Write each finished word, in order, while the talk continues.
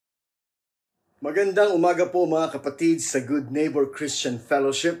Magandang umaga po mga kapatid sa Good Neighbor Christian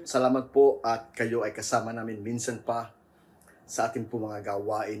Fellowship. Salamat po at kayo ay kasama namin minsan pa sa ating po mga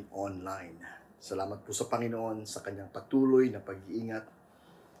gawain online. Salamat po sa Panginoon sa kanyang patuloy na pag-iingat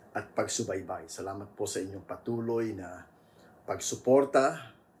at pagsubaybay. Salamat po sa inyong patuloy na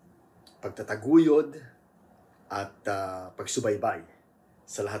pagsuporta, pagtataguyod at pagsubaybay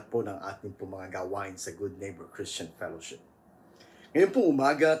sa lahat po ng ating po mga gawain sa Good Neighbor Christian Fellowship. Ngayon pong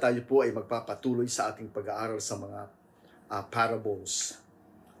umaga, tayo po ay magpapatuloy sa ating pag-aaral sa mga parables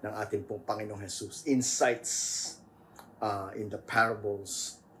ng ating pong Panginoong Jesus. Insights in the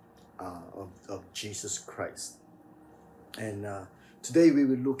parables of Jesus Christ. And today we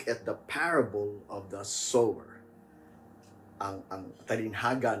will look at the parable of the sower. Ang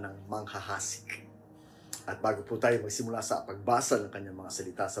talinhaga ng manghahasik. At bago po tayo magsimula sa pagbasa ng kanyang mga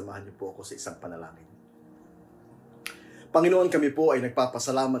salita, samahan niyo po ako sa isang panalangin. Panginoon, kami po ay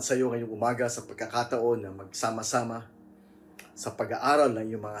nagpapasalamat sa iyo ngayong umaga sa pagkakataon na magsama-sama sa pag-aaral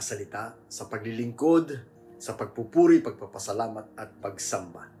ng iyong mga salita, sa paglilingkod, sa pagpupuri, pagpapasalamat at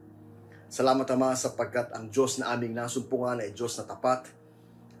pagsamba. Salamat Ama sapagkat ang Diyos na aming nasumpungan ay Diyos na tapat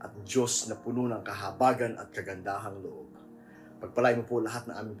at Diyos na puno ng kahabagan at kagandahang loob. Pagpalay mo po lahat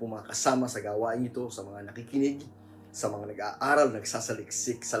ng aming po mga kasama sa gawain ito, sa mga nakikinig, sa mga nag-aaral,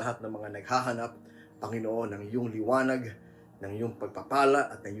 nagsasaliksik, sa lahat ng mga naghahanap, Panginoon, ng iyong liwanag, ng iyong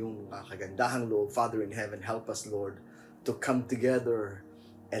pagpapala at ng iyong kagandahang loob. Father in heaven, help us, Lord, to come together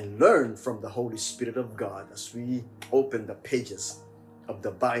and learn from the Holy Spirit of God as we open the pages of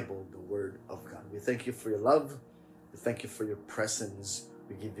the Bible, the Word of God. We thank you for your love. We thank you for your presence.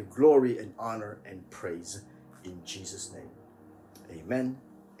 We give you glory and honor and praise in Jesus' name. Amen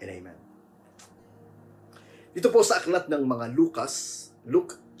and amen. Dito po sa aklat ng mga Lucas,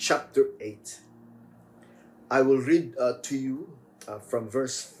 Luke chapter 8, I will read to you from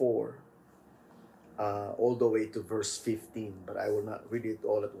verse 4 all the way to verse 15, but I will not read it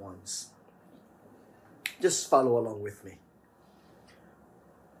all at once. Just follow along with me.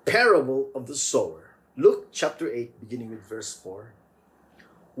 Parable of the sower. Luke chapter 8, beginning with verse 4.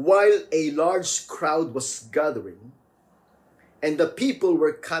 While a large crowd was gathering, and the people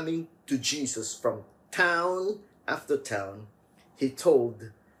were coming to Jesus from town after town, he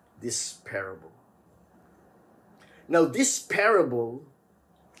told this parable. Now, this parable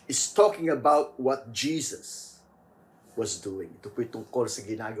is talking about what Jesus was doing. Ito po tungkol sa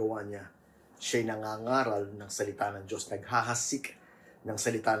ginagawa niya. Siya'y nangangaral ng salita ng Diyos, naghahasik ng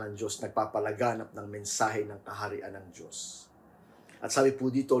salita ng Diyos, nagpapalaganap ng mensahe ng kaharian ng Diyos. At sabi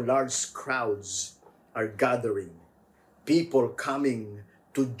po dito, large crowds are gathering. People coming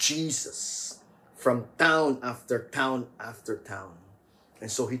to Jesus from town after town after town.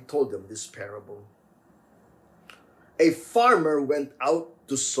 And so he told them this parable. A farmer went out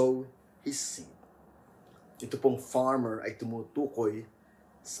to sow his seed. Ito pong farmer ay tumutukoy,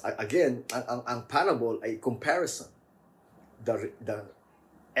 again, ang parable ay comparison. The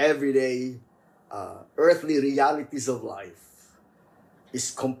everyday, earthly realities of life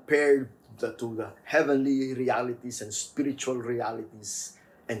is compared to the heavenly realities and spiritual realities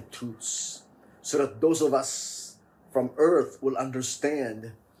and truths. So that those of us from earth will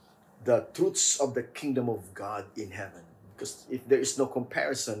understand the truths of the kingdom of God in heaven. Because if there is no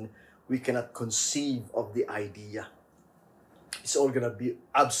comparison, we cannot conceive of the idea. It's all gonna be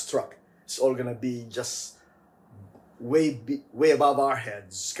abstract. It's all gonna be just way above our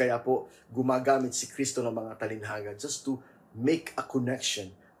heads. Kaya po, gumagamit si Kristo ng mga talinhaga just to make a connection,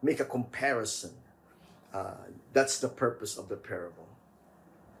 make a comparison. That's the purpose of the parable.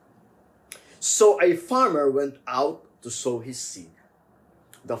 So a farmer went out to sow his seed.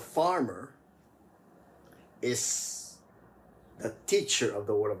 The farmer is the teacher of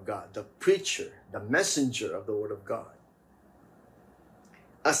the Word of God, the preacher, the messenger of the Word of God.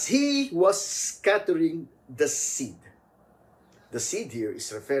 As he was scattering the seed here is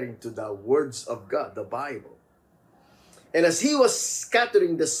referring to the words of God, the Bible. And as he was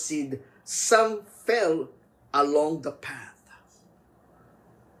scattering the seed, some fell along the path.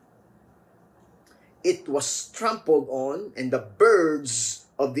 It was trampled on, and the birds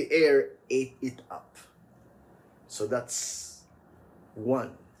of the air ate it up. So that's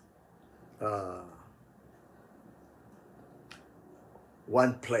one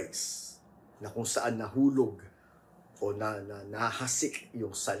place na kung saan nahulog o nahasik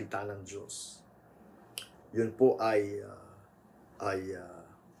yung salita ng Diyos. Yun po ay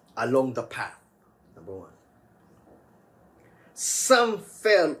along the path. Number one. Some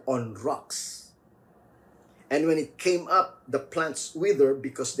fell on rocks. And when it came up, the plants withered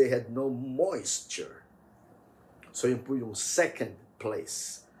because they had no moisture. So yun po yung second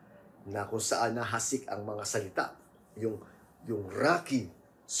place na kung saan nahasik ang mga salita. Yung rocky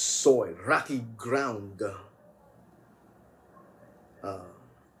soil, rocky ground.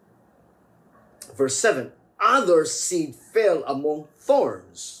 Verse 7, other seed fell among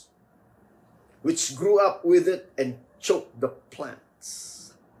thorns, which grew up with it and choked the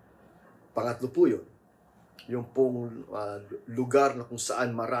plants. Pangatlo po yun. Yung pong lugar na kung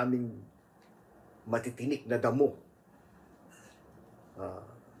saan maraming matitinik na damo.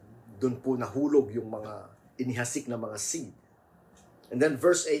 Doon po nahulog yung mga inihasik na mga seed. And then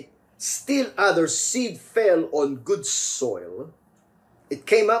verse 8, still other seed fell on good soil. It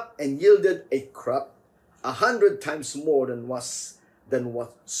came up and yielded a crop 100 times more than was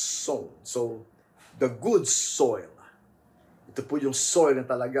sown. So, the good soil. Ito po yung soil na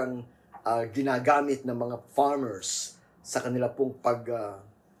talagang ginagamit ng mga farmers sa kanila pong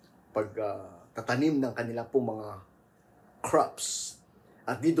tatanim ng kanila pong mga crops.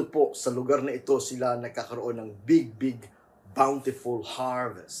 At dito po, sa lugar na ito, sila nagkakaroon ng big, bountiful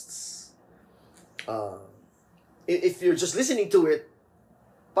harvests. If you're just listening to it,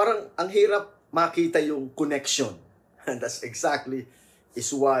 parang ang hirap makita yung connection. And that's exactly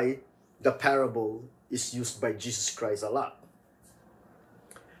is why the parable is used by Jesus Christ a lot.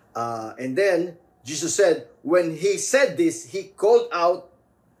 And then, Jesus said, when he said this, he called out,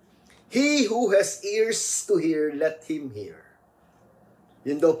 he who has ears to hear, let him hear.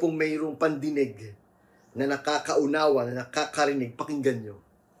 Yun daw pong mayroong pandinig na nakakaunawa, na nakakarinig, pakinggan nyo.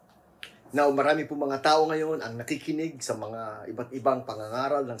 Now, marami pong mga tao ngayon ang nakikinig sa mga iba't ibang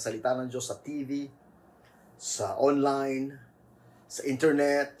pangangaral ng salita ng Diyos sa TV, sa online, sa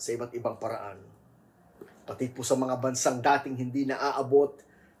internet, sa iba't ibang paraan. Pati po sa mga bansang dating hindi naaabot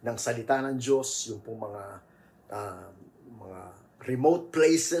ng salita ng Diyos, yung pong mga remote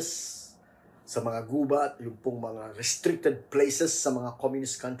places, sa mga gubat, yung pong mga restricted places sa mga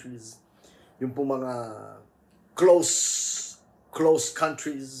communist countries, yung pong mga close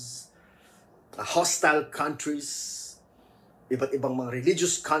countries, hostile countries, iba't ibang mga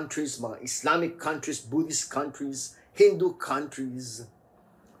religious countries, mga Islamic countries, Buddhist countries, Hindu countries.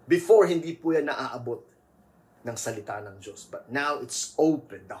 Before, hindi po yan naaabot ng salita ng Diyos. But now, it's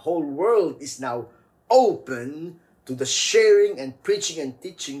open. The whole world is now open to the sharing and preaching and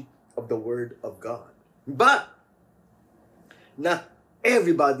teaching of the Word of God. But, not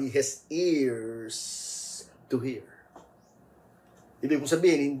everybody has ears to hear. Ibig kong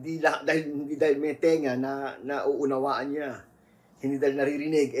sabihin, hindi dahil may tenga na nauunawaan niya. Hindi dahil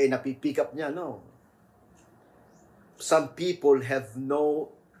naririnig, napipick up niya. No. Some people have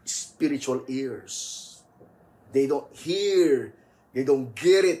no spiritual ears. They don't hear. They don't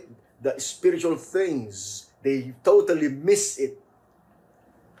get it. The spiritual things. They totally miss it.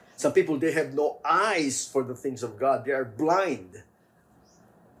 Some people, they have no eyes for the things of God. They are blind.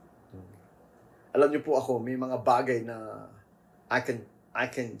 Alam niyo po ako, may mga bagay na I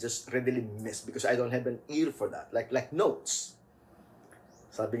can just readily miss because I don't have an ear for that. Like notes.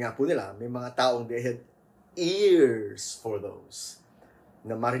 Sabi nga po nila, may mga taong they have ears for those.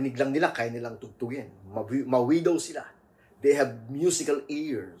 Na marinig lang nila, kaya nilang tugtugin. Mawidaw sila. They have musical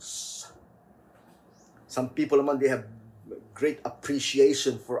ears. Some people naman, they have great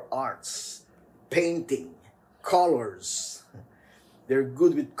appreciation for arts, painting, colors. They're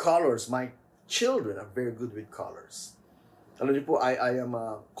good with colors. My children are very good with colors. Alam niyo po, I am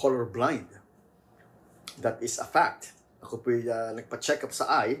color blind. That is a fact. Ako po nagpa-check up sa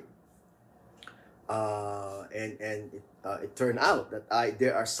eye, and it turned out that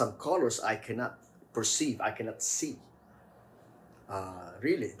there are some colors I cannot perceive, I cannot see.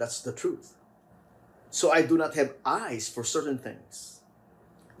 Really, that's the truth. So I do not have eyes for certain things.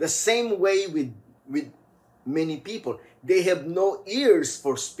 The same way with many people. They have no ears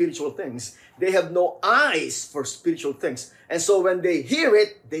for spiritual things. They have no eyes for spiritual things. And so when they hear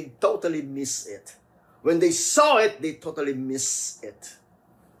it, they totally miss it. When they saw it, they totally miss it.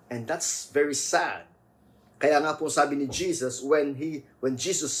 And that's very sad. Kaya nga po sabi ni Jesus, when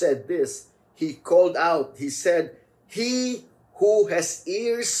Jesus said this, he called out, he said, he who has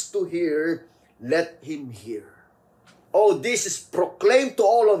ears to hear, let him hear. Oh, this is proclaimed to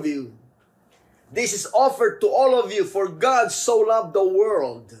all of you. This is offered to all of you, for God so loved the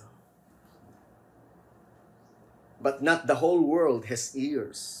world. But not the whole world has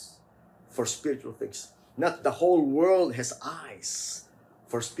ears for spiritual things. Not the whole world has eyes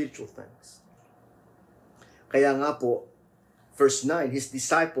for spiritual things. Kaya nga po, verse 9, his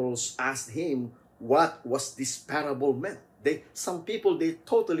disciples asked him, what was this parable meant? Some people, they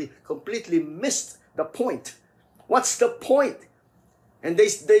totally, completely missed the point. What's the point? And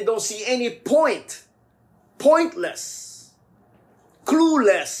they don't see any point. Pointless.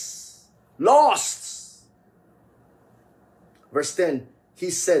 Clueless. lost. Verse 10, he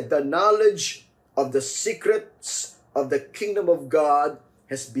said, the knowledge of the secrets of the kingdom of God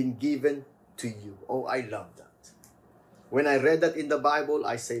has been given to you. Oh, I love that. When I read that in the Bible,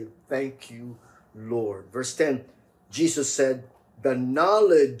 I say, thank you, Lord. Verse 10, Jesus said, the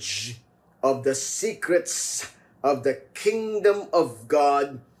knowledge of the secrets of the kingdom of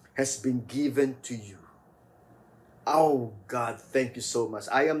God has been given to you. Oh, God, thank you so much.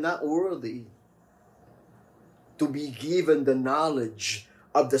 I am not worthy to be given the knowledge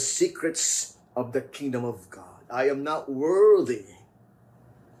of the secrets of the kingdom of God. I am not worthy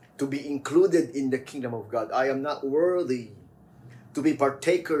to be included in the kingdom of God. I am not worthy to be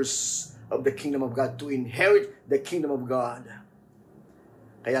partakers of the kingdom of God, to inherit the kingdom of God.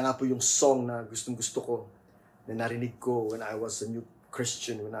 Kaya nga po yung song na gustong-gusto ko, na narinig ko when I was a new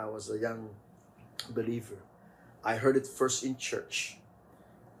Christian, when I was a young believer. I heard it first in church,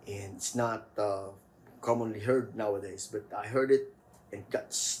 and it's not commonly heard nowadays, but I heard it and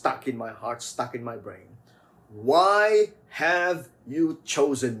got stuck in my heart, stuck in my brain. Why have you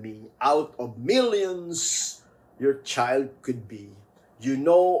chosen me out of millions your child could be? You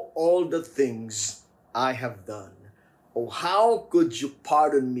know all the things I have done. Oh, how could you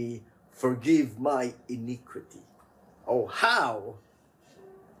pardon me, forgive my iniquity? Oh, how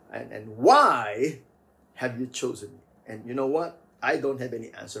and why have you chosen me? And you know what? I don't have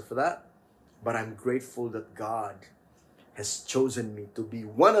any answer for that, but I'm grateful that God has chosen me to be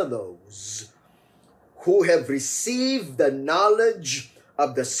one of those who have received the knowledge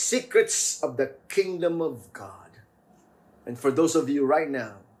of the secrets of the kingdom of God. And for those of you right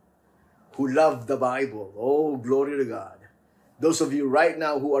now who love the Bible, oh, glory to God. Those of you right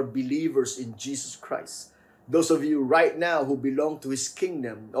now who are believers in Jesus Christ, those of you right now who belong to His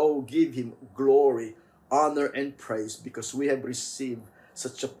kingdom, oh, give Him glory, honor, and praise, because we have received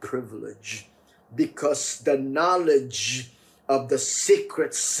such a privilege. Because the knowledge of the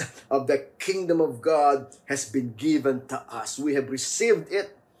secrets of the kingdom of God has been given to us. We have received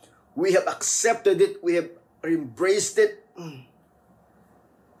it. We have accepted it. We have embraced it.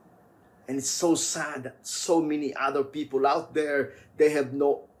 And it's so sad that so many other people out there, they have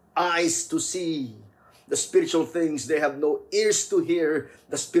no eyes to see the spiritual things. They have no ears to hear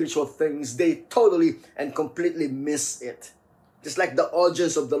the spiritual things. They totally and completely miss it. Just like the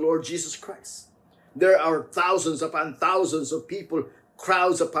audience of the Lord Jesus Christ. There are thousands upon thousands of people,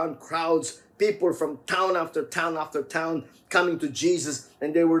 crowds upon crowds, people from town after town after town coming to Jesus,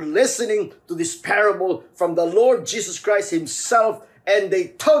 and they were listening to this parable from the Lord Jesus Christ Himself, and they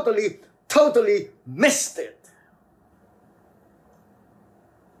totally missed it.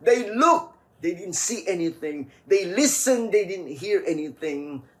 They looked, they didn't see anything. They listened, they didn't hear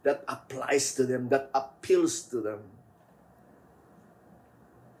anything that applies to them, that appeals to them.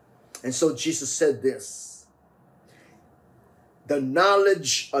 And so Jesus said this, the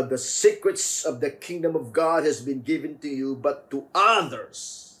knowledge of the secrets of the kingdom of God has been given to you, but to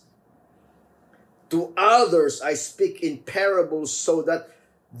others I speak in parables, so that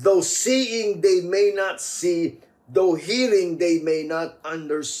though seeing they may not see, though hearing they may not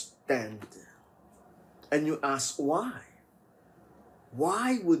understand. And you ask, why?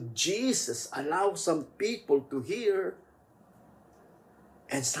 Why would Jesus allow some people to hear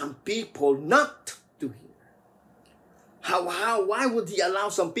and some people not to hear? Why would He allow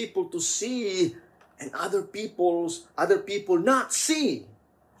some people to see and other people not see?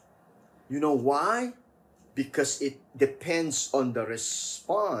 You know why? Because it depends on the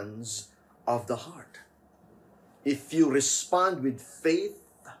response of the heart. If you respond with faith,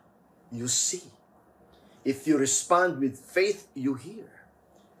 you see. If you respond with faith, you hear.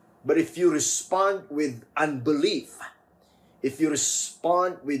 But if you respond with unbelief, if you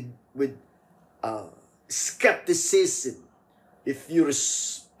respond with skepticism, if you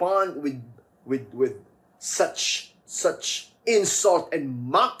respond with such insult and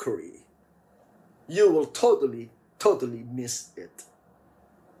mockery, you will totally miss it.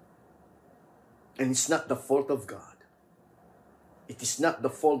 And it's not the fault of God. It is not the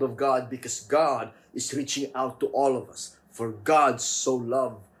fault of God, because God is reaching out to all of us. For God so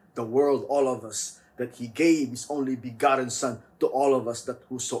loved the world, all of us, that He gave His only begotten Son to all of us, that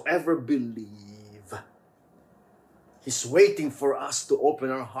whosoever believe. He's waiting for us to open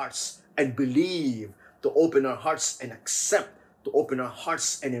our hearts and believe, to open our hearts and accept, to open our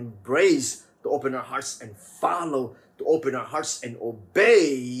hearts and embrace, to open our hearts and follow, to open our hearts and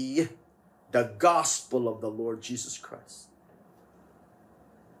obey the gospel of the Lord Jesus Christ.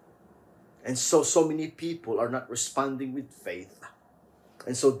 And so many people are not responding with faith.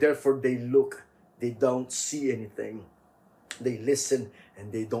 And so therefore they look, they don't see anything. They listen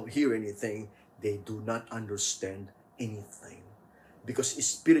and they don't hear anything. They do not understand anything. Because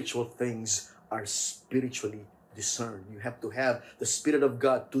spiritual things are spiritually discerned. You have to have the Spirit of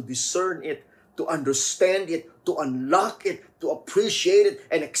God to discern it, to understand it, to unlock it, to appreciate it,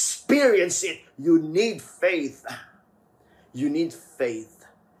 and experience it. You need faith. You need faith.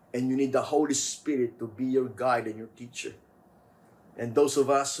 And you need the Holy Spirit to be your guide and your teacher. And those of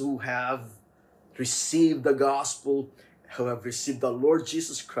us who have received the gospel, who have received the Lord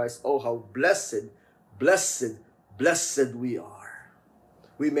Jesus Christ, oh, how blessed, blessed, blessed we are.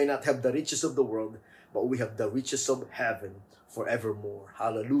 We may not have the riches of the world, but we have the riches of heaven forevermore.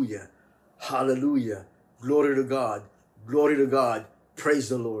 Hallelujah. Hallelujah. Glory to God. Glory to God. Praise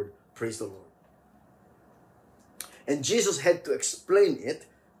the Lord. Praise the Lord. And Jesus had to explain it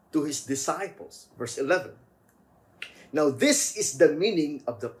to his disciples. Verse 11. Now this is the meaning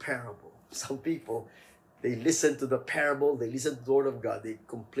of the parable. Some people, they listen to the parable, they listen to the word of God, they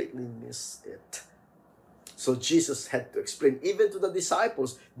completely miss it. So Jesus had to explain, even to the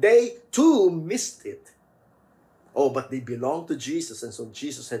disciples, they too missed it. Oh, but they belong to Jesus, and so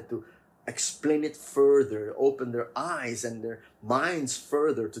Jesus had to explain it further, open their eyes and their minds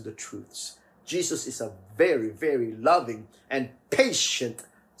further to the truths. Jesus is a very, very loving and patient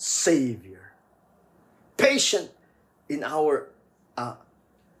Savior. Patient in our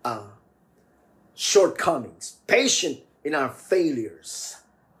shortcomings. Patient in our failures.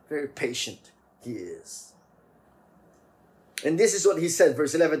 Very patient He is. And this is what He said,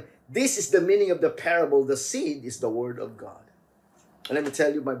 verse 11. This is the meaning of the parable. The seed is the word of God. And let me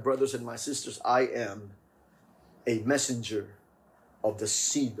tell you, my brothers and my sisters, I am a messenger of the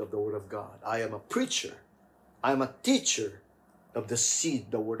seed of the word of God. I am a preacher. I am a teacher of the seed,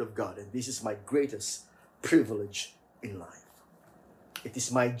 the word of God. And this is my greatest privilege in life. It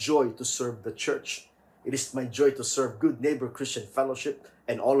is my joy to serve the church. It is my joy to serve Good Neighbor Christian Fellowship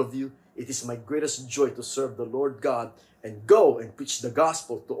and all of you. It is my greatest joy to serve the Lord God and go and preach the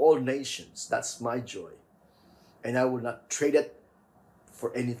gospel to all nations. That's my joy. And I will not trade it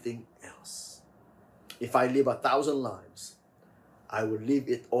for anything else. If I live 1,000 lives, I will leave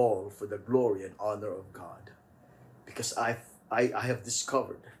it all for the glory and honor of God. Because I have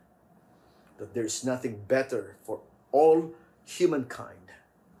discovered that there is nothing better for all humankind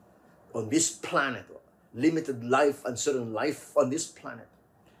on this planet, limited life, uncertain life on this planet,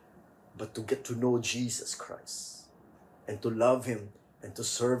 but to get to know Jesus Christ and to love Him and to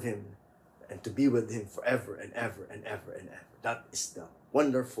serve Him and to be with Him forever and ever and ever and ever. That is the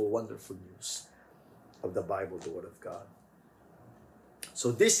wonderful, wonderful news of the Bible, the Word of God.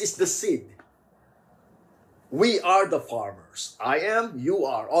 So this is the seed. We are the farmers. I am, you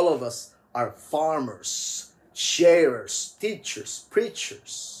are, all of us are farmers, sharers, teachers,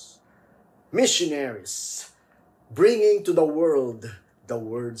 preachers, missionaries, bringing to the world the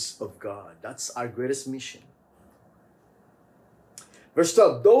words of God. That's our greatest mission. Verse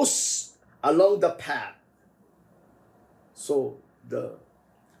 12, those along the path. So,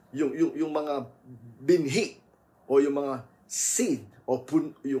 yung mga binhi o yung mga seed o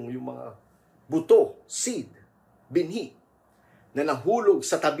yung mga buto, seed, binhi, na nahulog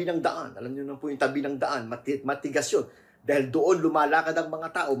sa tabi ng daan. Alam niyo na po yung tabi ng daan, matigas yun. Dahil doon lumalakad ang mga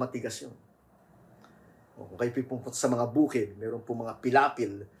tao, matigas yun. Kung kayo pupunta sa mga bukid, meron po mga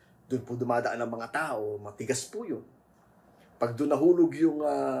pilapil, doon po dumadaan ang mga tao, matigas po yun. Pag doon nahulog yung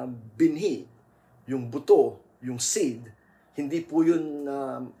binhi, yung buto, yung seed, hindi po yun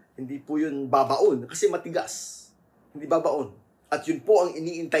babaon kasi matigas. Hindi babaon. At yun po ang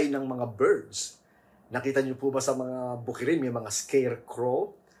iniintay ng mga birds. Nakita niyo po ba sa mga bukirin, may mga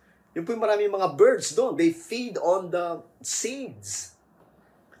scarecrow? Yun po yung maraming mga birds doon. They feed on the seeds.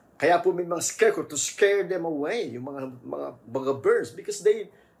 Kaya po may mga scarecrow to scare them away, yung mga birds, because they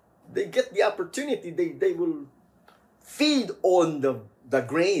get the opportunity. They will feed on the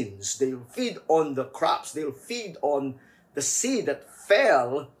grains. They will feed on the crops. They will feed on the seed that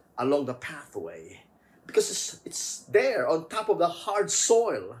fell along the pathway. Because it's there on top of the hard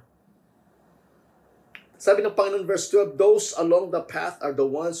soil. Sabi ng Panginoon, verse 12, those along the path are the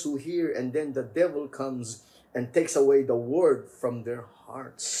ones who hear, and then the devil comes and takes away the word from their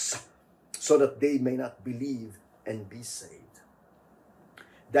hearts so that they may not believe and be saved.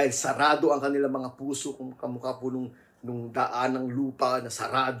 Dahil sarado ang kanilang mga puso, kung kamukha po nung daan ng lupa na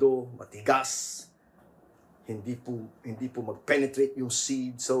sarado, matigas, hindi po mag-penetrate yung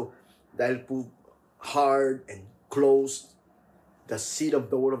seed. So, dahil po hard and closed, the seed of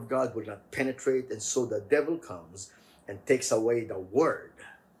the word of God will not penetrate, and so the devil comes and takes away the word.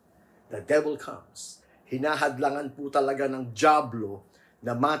 The devil comes. Hinahadlangan po talaga ng dyablo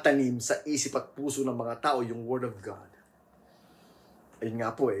na matanim sa isip at puso ng mga tao yung word of God. Ayun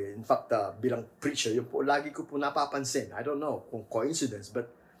nga po eh. In fact, bilang preacher, yun po, lagi ko po napapansin. I don't know kung coincidence, but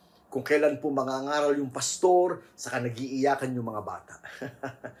kung kailan po mangangaral yung pastor, saka nagiiyakan yung mga bata.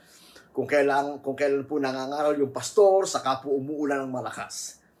 kung kailan po nangangaral yung pastor, saka po umuulan ng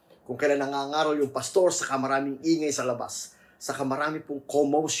malakas. Kung kailan nangangaral yung pastor, saka maraming ingay sa labas. Saka marami pong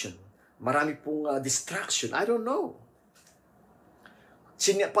commotion. Marami pong distraction. I don't know.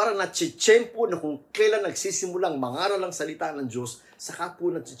 Para natsitsyempo na kung kailan nagsisimulang mangaral ang salita ng Diyos, saka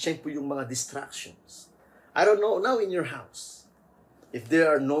po natsitsyempo yung mga distractions. I don't know, now in your house, if there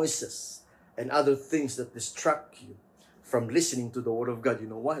are noises and other things that distract you from listening to the Word of God, you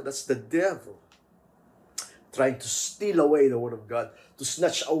know what? That's the devil trying to steal away the Word of God, to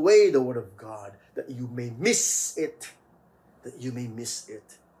snatch away the Word of God, that you may miss it. That you may miss it.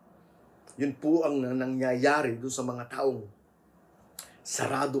 Yun po ang nangyayari doon sa mga taong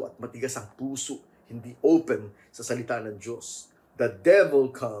sarado at matigas ang puso, hindi open sa salita ng Diyos. The devil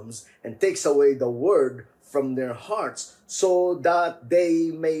comes and takes away the Word from their hearts so that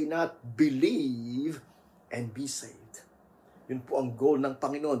they may not believe and be saved. Yun po ang goal ng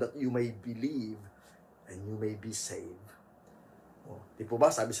Panginoon, that you may believe and you may be saved. Di po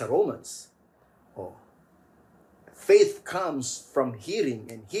ba sabi sa Romans? Faith comes from hearing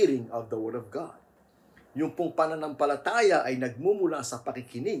and hearing of the Word of God. Yung pong pananampalataya ay nagmumula sa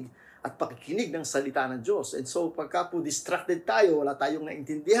pakikinig at pakikinig ng salita ng Diyos. And so pagka po distracted tayo, wala tayong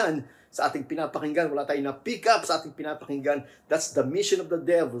naintindihan sa ating pinapakinggan, wala tayong na-pick up sa ating pinapakinggan, that's the mission of the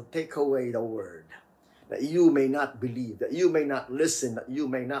devil, take away the Word. That you may not believe, that you may not listen, that you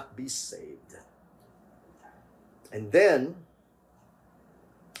may not be saved. And then,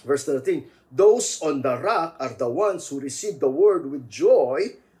 verse 13, those on the rock are the ones who receive the Word with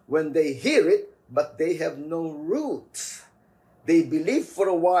joy when they hear it, but they have no root. They believe for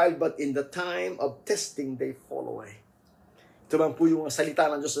a while, but in the time of testing, they fall away. Ito man po yung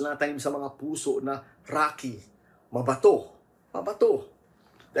salita ng Diyos na natanim sa mga puso na rocky, mabato.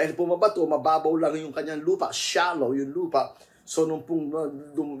 Dahil po mabato, mababaw lang yung kanyang lupa, shallow yung lupa. So nung pong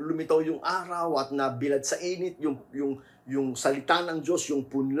lumitaw yung araw at nabilad sa init, yung salita ng Diyos, yung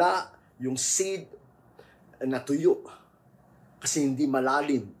punla, yung seed, natuyo. Kasi hindi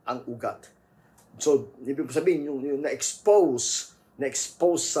malalim ang ugat. So, ibig sabihin, yung na-expose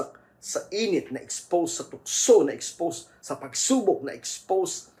sa init, na-expose sa tukso, na-expose sa pagsubok,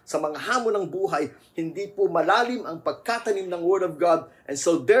 na-expose sa mga hamon ng buhay, hindi po malalim ang pagkatanim ng Word of God, and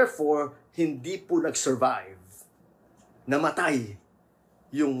so therefore, hindi po nag-survive. Namatay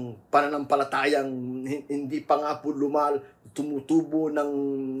yung pananampalatayang hindi pa nga po tumutubo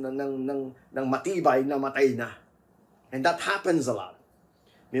ng matibay, namatay na. And that happens a lot.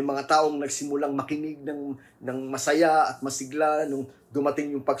 May mga taong nagsimulang makinig ng masaya at masigla nung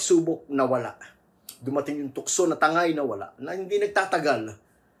dumating yung pagsubok, nawala. Dumating yung tukso na tangay, nawala. Na hindi nagtatagal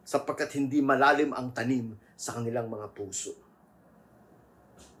sapagkat hindi malalim ang tanim sa kanilang mga puso.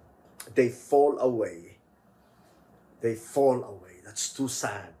 They fall away. They fall away. That's too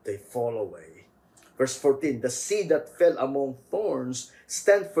sad. They fall away. Verse 14, the seed that fell among thorns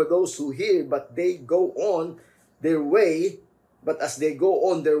stand for those who hear, but they go on their way. But as they go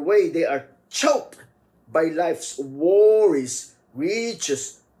on their way, they are choked by life's worries,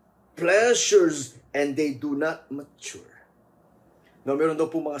 riches, pleasures, and they do not mature. No, meron daw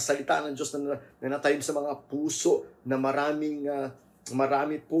po mga salita ng Diyos na natanim sa mga puso na marami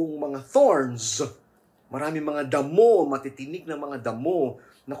pong mga thorns, marami mga damo, matitinik na mga damo,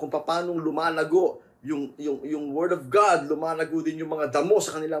 na kung paano lumalago yung Word of God, lumalago din yung mga damo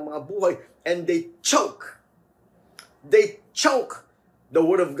sa kanilang mga buhay, and they choke the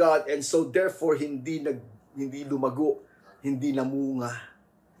Word of God, and so therefore hindi lumago, hindi namunga.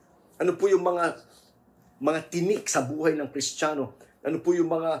 Ano po yung mga tinik sa buhay ng Kristiyano? Ano po yung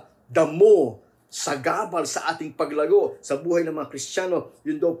mga damo, sagabal sa ating paglago sa buhay ng mga Kristiyano?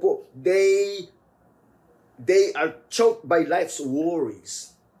 Yun daw po, they are choked by life's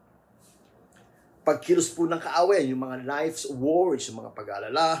worries. Pagkilos po ng kaaway, yung mga life's worries, yung mga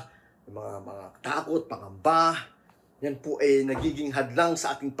pag-aalala, yung mga takot, pangamba, yan po ay nagiging hadlang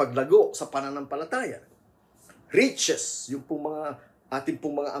sa ating paglago sa pananampalataya. Riches, yung pong ating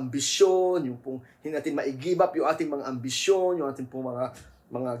pong mga ambisyon, yung pong hindi natin ma-give up yung ating mga ambisyon, yung ating pong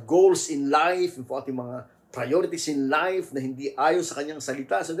mga goals in life, yung pong ating mga priorities in life na hindi ayon sa kanyang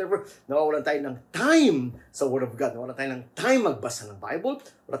salita. So therefore, nawawalan tayo ng time sa Word of God. Nawawalan tayo ng time magbasa ng Bible,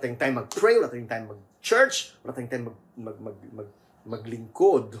 wala tayong time mag-pray, wala tayong time mag-church, wala tayong time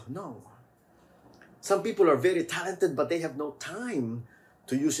maglingkod. No. Some people are very talented, but they have no time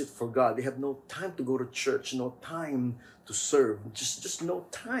to use it for God. They have no time to go to church, no time to serve, just no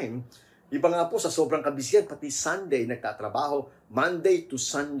time Iba nga po sa sobrang kabisihan, pati Sunday nagtatrabaho, Monday to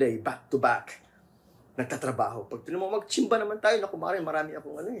Sunday, back to back, nagtatrabaho. Pag tinan mo, magtsimba naman tayo, naku, marami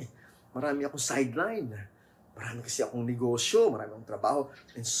akong sideline. Marami kasi akong negosyo, marami akong trabaho.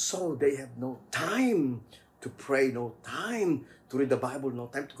 And so they have no time to pray, no time to read the Bible, no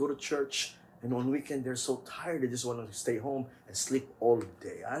time to go to church. And on weekend, they're so tired, they just want to stay home and sleep all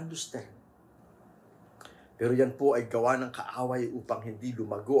day. I understand. Pero yan po ay gawa ng kaaway upang hindi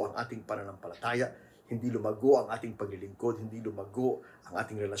lumago ang ating pananampalataya, hindi lumago ang ating paglilingkod, hindi lumago ang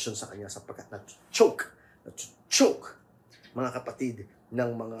ating relasyon sa Kanya sapagkat na-choke, mga kapatid, ng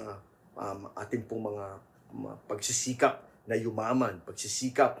mga ating pong mga pagsisikap na yumaman,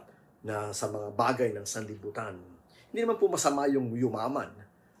 pagsisikap na sa mga bagay ng sanlibutan. Hindi naman po masama yung yumaman.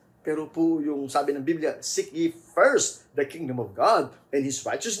 Pero po yung sabi ng Biblia, seek ye first the kingdom of God and His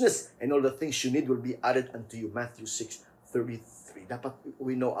righteousness, and all the things you need will be added unto you. Matthew 6:33. Dapat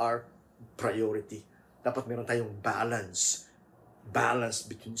we know our priority. Dapat meron tayong balance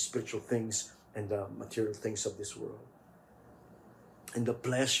between spiritual things and the material things of this world. And the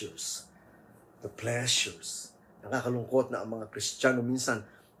pleasures. Nakakalungkot na ang mga Kristiyano minsan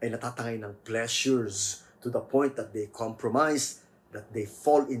ay natatangay ng pleasures to the point that they compromise, that they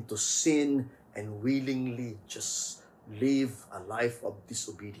fall into sin and willingly just live a life of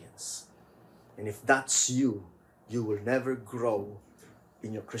disobedience. And if that's you, you will never grow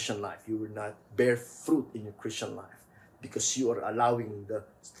in your Christian life. You will not bear fruit in your Christian life because you are allowing the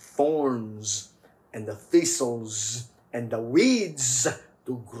thorns and the thistles and the weeds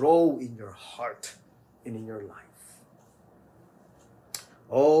to grow in your heart and in your life.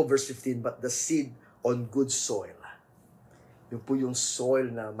 Oh, verse 15, but the seed on good soil. Yung po yung soil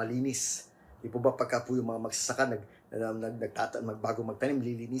na malinis. Di po ba pagka po yung mga magsasaka bago magtanim,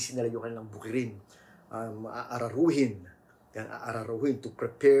 lilinisin nila yung kanilang bukirin. Aararuhin to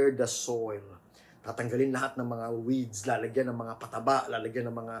prepare the soil. Tatanggalin lahat ng mga weeds, lalagyan ng mga pataba,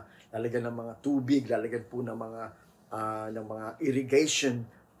 lalagyan ng mga tubig, lalagyan po ng mga irrigation,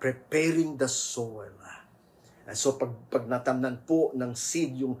 preparing the soil. And so pag natamnan po ng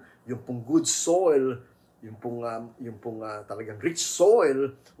seed yung pong good soil, yung pong talagang rich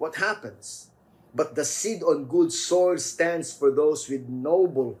soil, what happens? But the seed on good soil stands for those with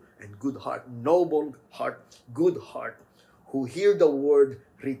noble and good heart, good heart, who hear the word,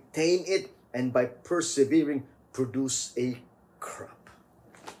 retain it, and by persevering, produce a crop.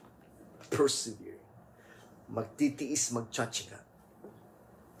 Persevering. Magtitiis, magtsatsaga.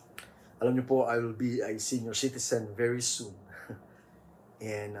 Alam niyo po, I will be a senior citizen very soon.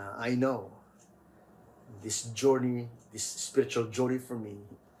 And I know this journey, this spiritual journey for me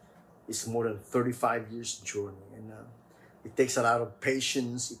is more than 35 years journey. And it takes a lot of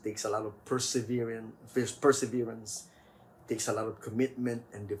patience, it takes a lot of perseverance, it takes a lot of commitment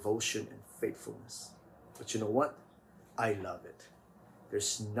and devotion and faithfulness. But you know what? I love it.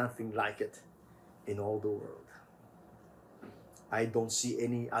 There's nothing like it in all the world. I don't see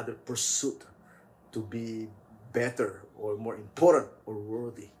any other pursuit to be better or more important or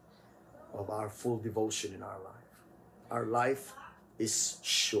worthy of our full devotion in our life. Our life is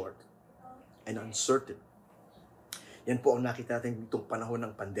short and uncertain. Yan po ang nakita natin itong panahon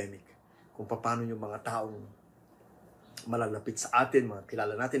ng pandemic. Kung paano yung mga taong malalapit sa atin, mga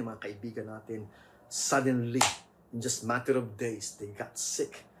kilala natin, mga kaibigan natin, suddenly, in just matter of days, they got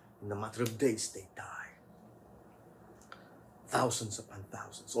sick. In a matter of days, they died. Thousands upon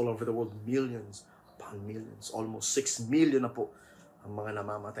thousands. All over the world, millions upon millions. Almost 6 million na po ang mga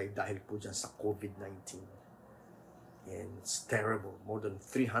namamatay dahil po dyan sa COVID-19. And it's terrible. More than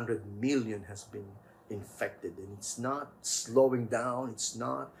 300 million has been infected. And it's not slowing down. It's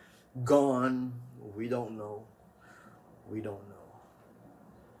not gone. We don't know.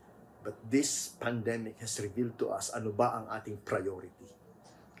 But this pandemic has revealed to us ano ba ang ating priority.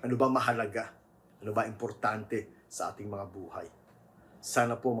 Ano ba mahalaga? Ano ba importante sa ating mga buhay?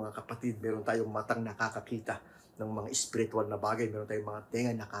 Sana po mga kapatid, meron tayong matang nakakakita ng mga spiritual na bagay. Meron tayong mga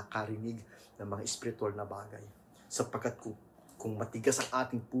tenga nakakarinig ng mga spiritual na bagay. Sapagkat kung matigas ang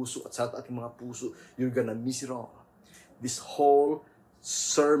ating puso at sa ating mga puso, you're gonna miss it all. This whole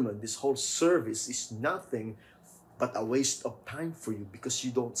sermon, this whole service is nothing but a waste of time for you because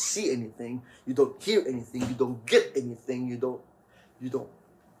you don't see anything, you don't hear anything, you don't get anything, you don't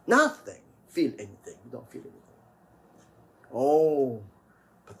feel anything. You don't feel anything. Oh,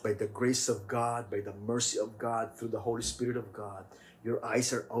 but by the grace of God, by the mercy of God, through the Holy Spirit of God, your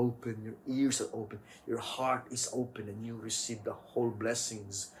eyes are open, your ears are open, your heart is open, and you receive the whole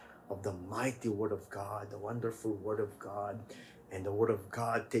blessings of the mighty Word of God, the wonderful Word of God. And the Word of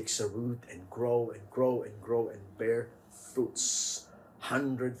God takes a root and grow and grow and grow and bear fruits,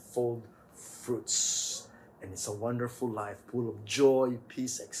 100-fold fruits. And it's a wonderful life, full of joy,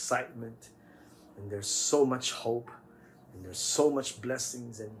 peace, excitement. And there's so much hope. And there's so much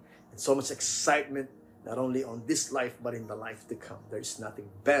blessings and so much excitement, not only on this life, but in the life to come. There's nothing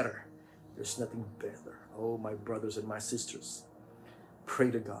better. There's nothing better. Oh, my brothers and my sisters,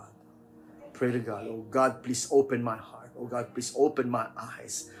 pray to God. Pray to God. Oh, God, please open my heart. Oh, God, please open my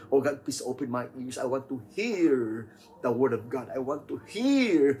eyes. Oh, God, please open my ears. I want to hear the Word of God. I want to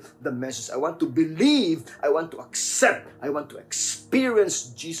hear the message. I want to believe. I want to accept. I want to experience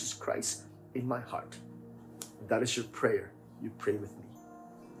Jesus Christ in my heart. That is your prayer. You pray with me.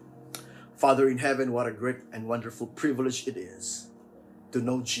 Father in heaven, what a great and wonderful privilege it is to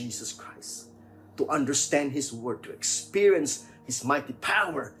know Jesus Christ, to understand His Word, to experience His mighty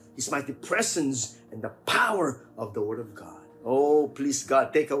power, His mighty presence, and the power of the Word of God. Oh, please,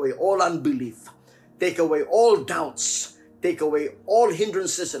 God, take away all unbelief, take away all doubts, take away all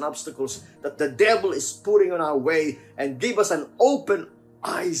hindrances and obstacles that the devil is putting on our way, and give us an open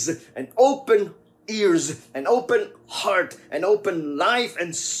eyes and open ears and open heart and open life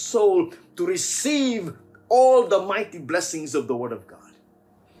and soul to receive all the mighty blessings of the Word of God.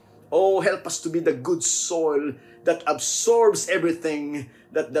 Oh, help us to be the good soil that absorbs everything,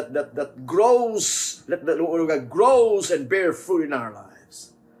 that grows, that grows and bear fruit in our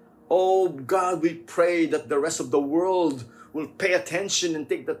lives. Oh God, we pray that the rest of the world will pay attention and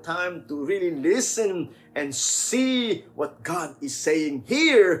take the time to really listen and see what God is saying,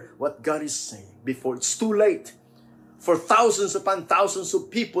 hear what God is saying before it's too late. For thousands upon thousands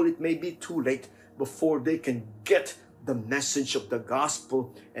of people, it may be too late before they can get the message of the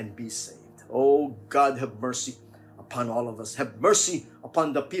gospel and be saved. Oh God, have mercy upon all of us. Have mercy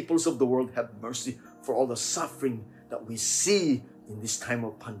upon the peoples of the world. Have mercy for all the suffering that we see in this time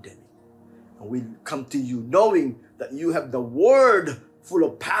of pandemic. And we come to you knowing that you have the Word full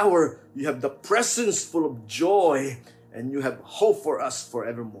of power, you have the presence full of joy, and you have hope for us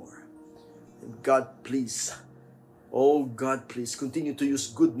forevermore. And God, please, oh God, please continue to use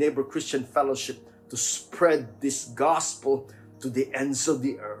Good Neighbor Christian Fellowship to spread this gospel to the ends of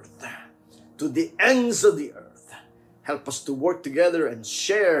the earth. To the ends of the earth. Help us to work together and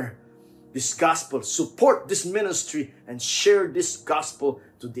share this gospel, support this ministry, and share this gospel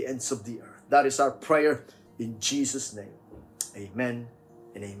to the ends of the earth. That is our prayer in Jesus' name. Amen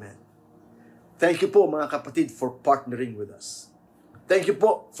and amen. Thank you po mga kapatid for partnering with us. Thank you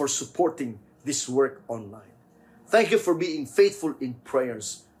po for supporting this work online. Thank you for being faithful in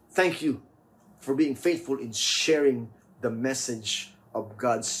prayers. Thank you for being faithful in sharing the message of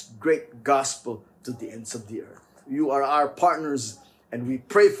God's great gospel to the ends of the earth. You are our partners, and we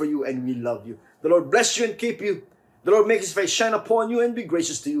pray for you and we love you. The Lord bless you and keep you. The Lord make His face shine upon you and be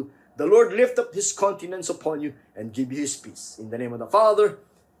gracious to you. The Lord lift up His countenance upon you and give you His peace. In the name of the Father,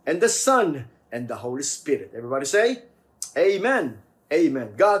 and the Son, and the Holy Spirit. Everybody say, Amen.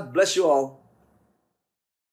 Amen. God bless you all.